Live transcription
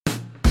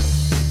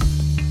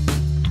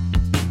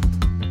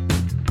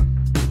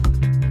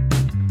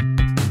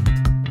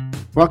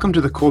Welcome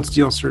to the Cold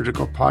Steel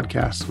Surgical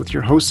Podcast with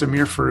your hosts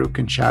Amir Farouk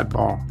and Chad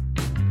Ball.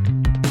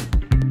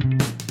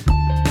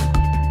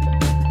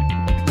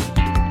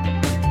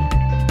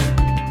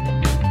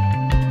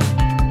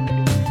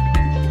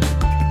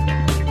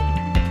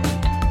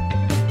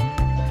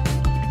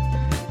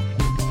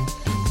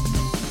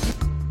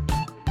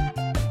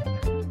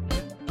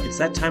 It's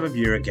that time of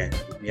year again.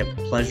 We have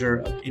the pleasure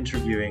of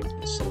interviewing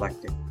and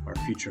selecting our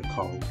future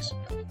colleagues.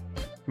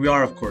 We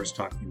are, of course,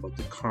 talking about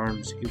the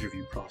CARMS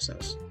interview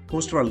process.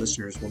 Most of our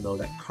listeners will know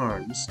that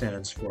CARMS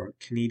stands for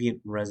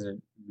Canadian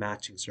Resident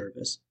Matching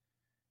Service,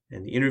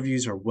 and the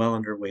interviews are well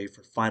underway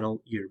for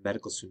final year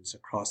medical students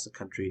across the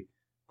country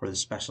for the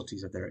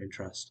specialties of their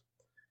interest.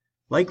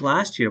 Like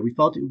last year, we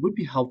felt it would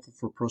be helpful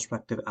for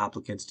prospective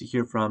applicants to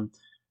hear from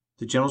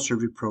the general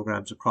surgery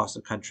programs across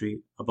the country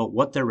about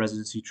what their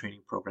residency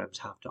training programs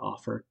have to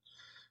offer.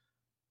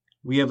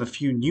 We have a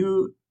few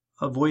new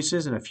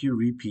voices and a few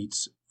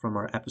repeats from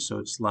our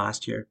episodes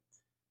last year.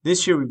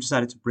 This year, we've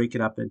decided to break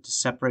it up into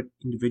separate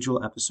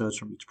individual episodes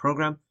from each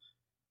program,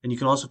 and you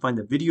can also find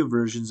the video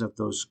versions of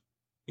those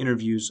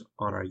interviews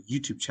on our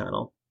YouTube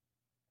channel.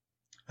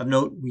 Of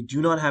note, we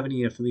do not have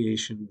any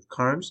affiliation with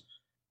CARMS.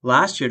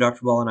 Last year,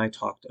 Dr. Ball and I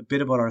talked a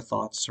bit about our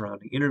thoughts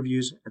surrounding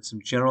interviews and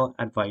some general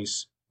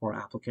advice for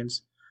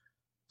applicants.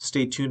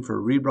 Stay tuned for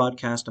a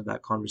rebroadcast of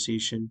that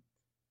conversation,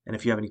 and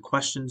if you have any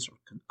questions or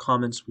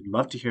comments, we'd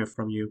love to hear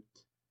from you.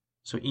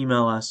 So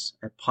email us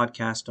at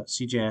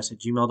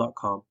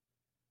podcast.cjs@gmail.com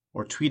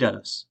or tweet at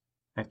us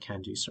at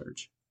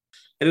CanGSurge.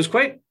 And it was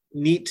quite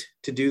neat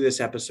to do this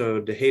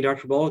episode, Hey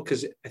Dr. Ball,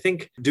 because I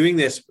think doing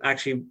this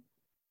actually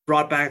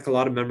brought back a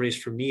lot of memories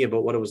for me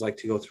about what it was like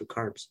to go through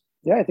CARMS.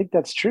 Yeah, I think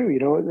that's true. You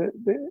know,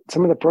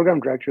 some of the program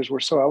directors were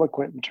so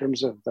eloquent in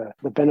terms of the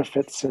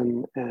benefits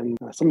and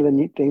some of the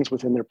neat things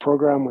within their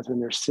program,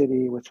 within their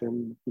city,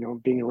 within, you know,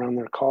 being around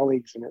their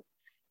colleagues. And it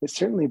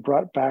certainly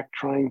brought back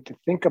trying to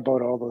think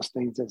about all those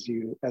things as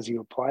you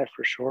apply,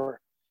 for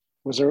sure.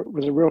 It was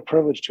a real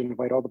privilege to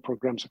invite all the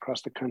programs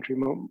across the country,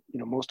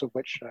 most of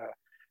which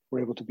were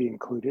able to be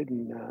included,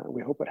 and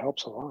we hope it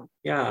helps a lot.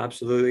 Yeah,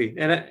 absolutely.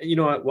 And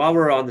while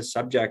we're on the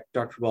subject,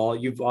 Dr. Ball,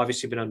 you've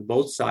obviously been on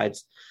both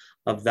sides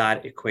of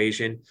that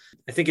equation.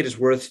 I think it is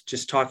worth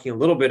just talking a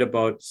little bit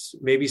about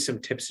maybe some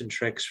tips and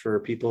tricks for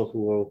people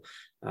who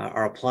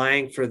are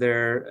applying for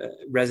their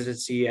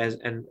residency as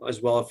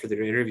well for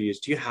their interviews.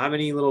 Do you have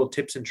any little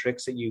tips and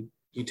tricks that you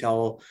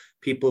tell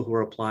people who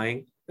are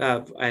applying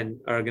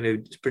and are going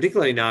to,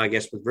 particularly now, I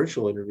guess, with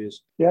virtual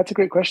interviews? Yeah, that's a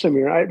great question,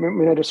 Amir. I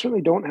mean, I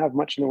certainly don't have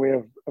much in the way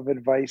of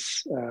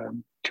advice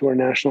to our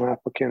national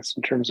applicants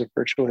in terms of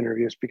virtual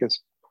interviews,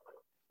 because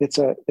it's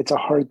a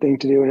hard thing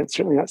to do, and it's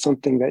certainly not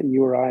something that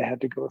you or I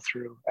had to go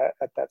through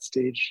at that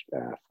stage,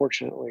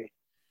 fortunately,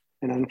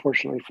 and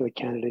unfortunately for the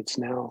candidates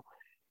now.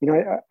 You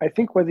know, I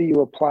think whether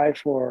you apply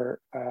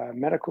for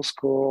medical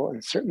school,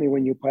 and certainly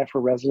when you apply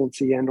for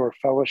residency and or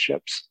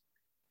fellowships,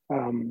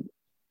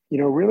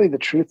 really the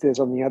truth is,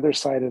 on the other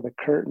side of the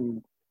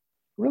curtain,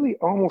 really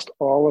almost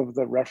all of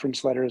the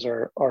reference letters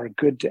are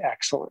good to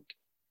excellent.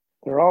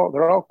 They're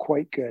all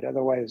quite good.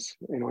 Otherwise,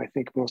 I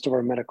think most of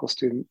our medical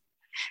student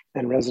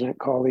and resident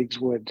colleagues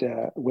would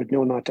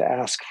know not to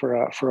ask for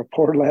a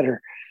poor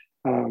letter.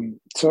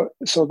 So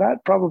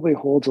that probably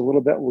holds a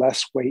little bit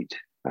less weight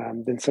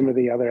than some of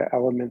the other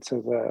elements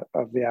of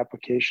the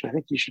application. I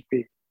think you should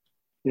be,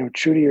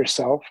 true to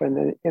yourself,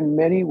 and in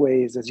many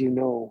ways, as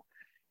you're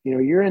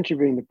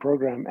interviewing the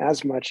program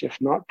as much, if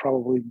not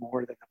probably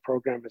more, than the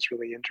program is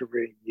really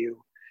interviewing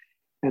you.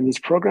 And these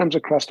programs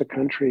across the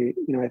country,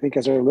 I think,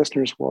 as our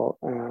listeners will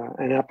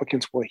and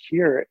applicants will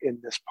hear in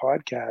this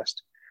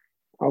podcast,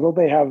 although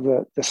they have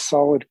the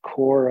solid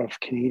core of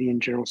Canadian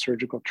general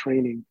surgical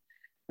training,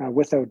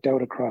 without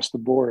doubt across the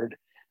board,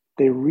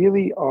 they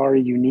really are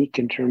unique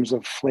in terms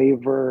of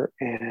flavor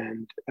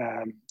and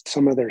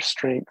some of their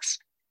strengths.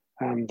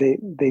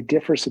 They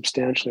differ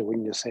substantially,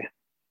 wouldn't you say?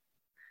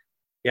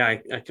 Yeah,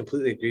 I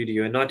completely agree to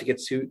you. And not to get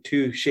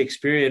too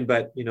Shakespearean,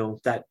 but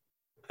that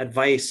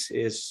advice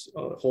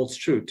holds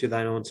true. To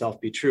thine own self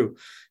be true.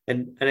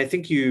 And I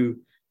think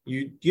you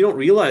don't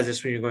realize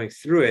this when you're going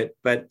through it,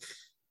 but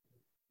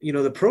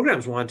the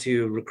programs want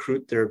to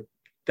recruit their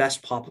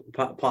best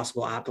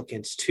possible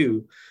applicants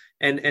too.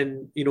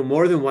 And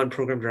more than one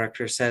program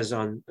director says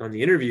on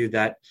the interview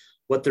that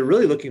what they're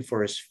really looking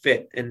for is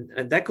fit.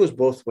 And that goes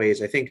both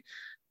ways, I think.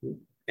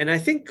 And I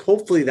think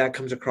hopefully that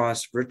comes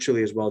across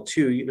virtually as well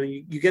too.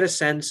 You get a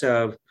sense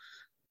of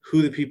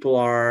who the people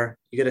are.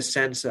 You get a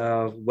sense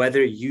of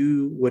whether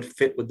you would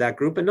fit with that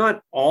group, and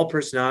not all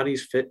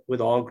personalities fit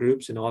with all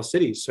groups in all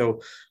cities.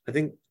 So I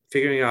think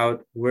figuring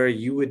out where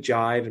you would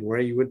jive and where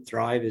you would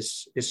thrive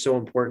is so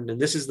important. And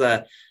this is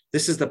the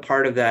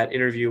part of that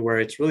interview where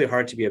it's really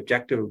hard to be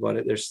objective about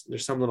it.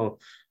 There's some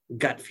little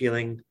gut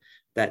feeling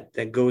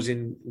that goes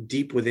in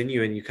deep within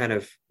you, and you kind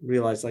of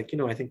realize, I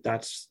think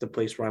that's the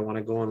place where I want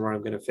to go and where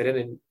I'm going to fit in.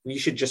 And you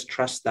should just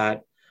trust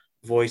that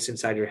voice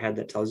inside your head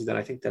that tells you that.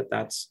 I think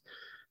that's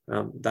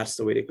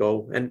the way to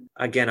go. And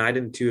again, I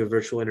didn't do a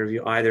virtual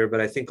interview either,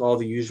 but I think all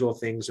the usual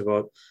things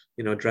about,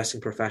 dressing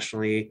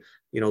professionally,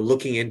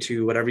 looking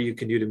into whatever you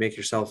can do to make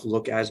yourself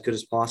look as good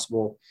as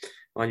possible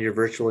on your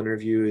virtual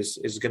interview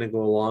is going to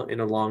go along in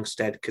a long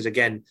stead. Because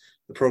again,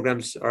 the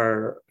programs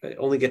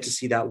only get to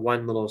see that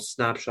one little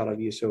snapshot of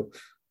you. So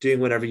doing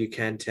whatever you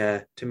can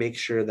to make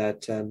sure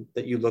that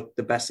that you look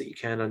the best that you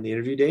can on the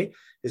interview day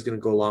is going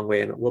to go a long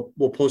way. And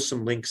we'll post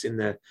some links in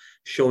the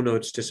show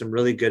notes to some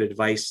really good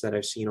advice that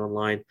I've seen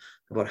online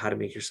about how to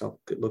make yourself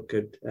look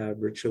good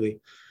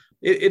virtually.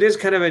 It is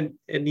kind of a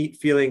neat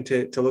feeling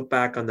to look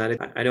back on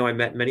that. I know I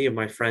met many of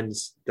my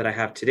friends that I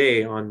have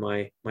today on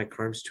my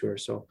CARMS tour.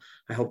 So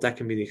I hope that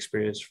can be the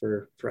experience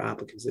for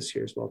applicants this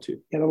year as well too.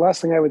 Yeah, the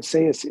last thing I would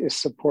say is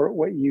support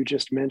what you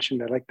just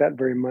mentioned. I like that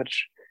very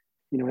much.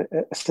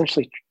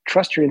 Essentially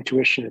trust your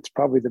intuition. It's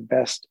probably the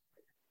best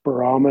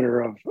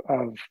barometer of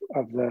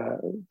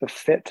the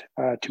fit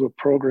to a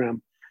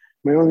program.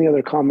 My only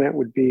other comment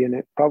would be, and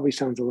it probably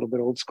sounds a little bit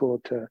old school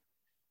to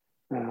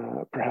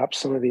perhaps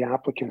some of the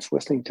applicants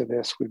listening to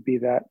this, would be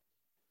that,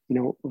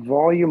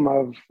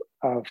 volume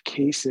of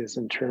cases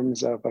in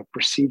terms of a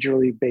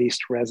procedurally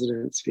based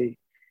residency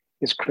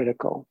is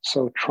critical.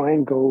 So try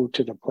and go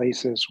to the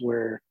places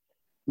where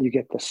you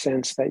get the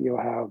sense that you'll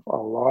have a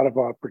lot of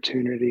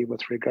opportunity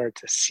with regard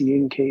to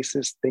seeing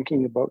cases,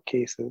 thinking about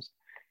cases,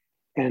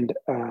 and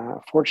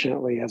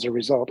fortunately, as a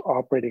result,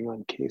 operating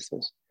on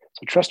cases.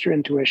 So trust your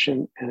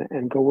intuition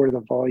and go where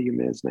the volume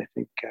is. And I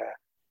think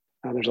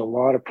there's a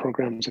lot of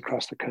programs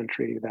across the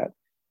country that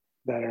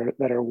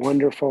are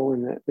wonderful.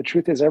 And the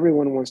truth is,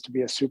 everyone wants to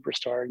be a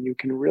superstar, and you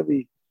can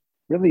really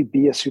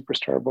be a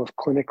superstar both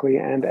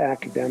clinically and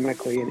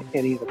academically in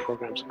any of the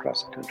programs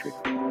across the country.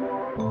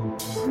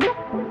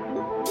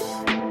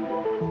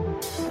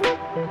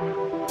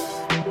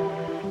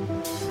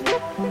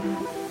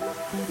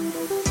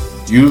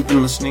 You've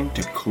been listening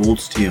to Cold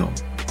Steel,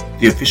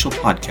 the official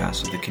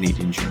podcast of the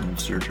Canadian Journal of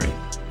Surgery.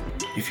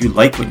 If you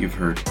like what you've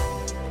heard,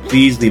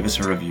 please leave us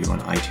a review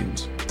on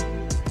iTunes.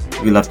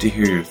 We love to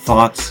hear your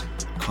thoughts,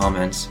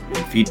 comments,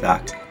 and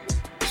feedback,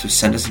 so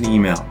send us an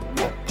email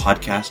at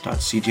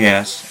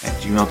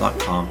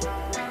podcast.cjs@gmail.com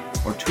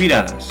or tweet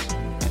at us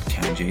at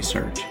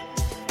CanJSurge.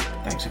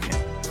 Thanks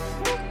again.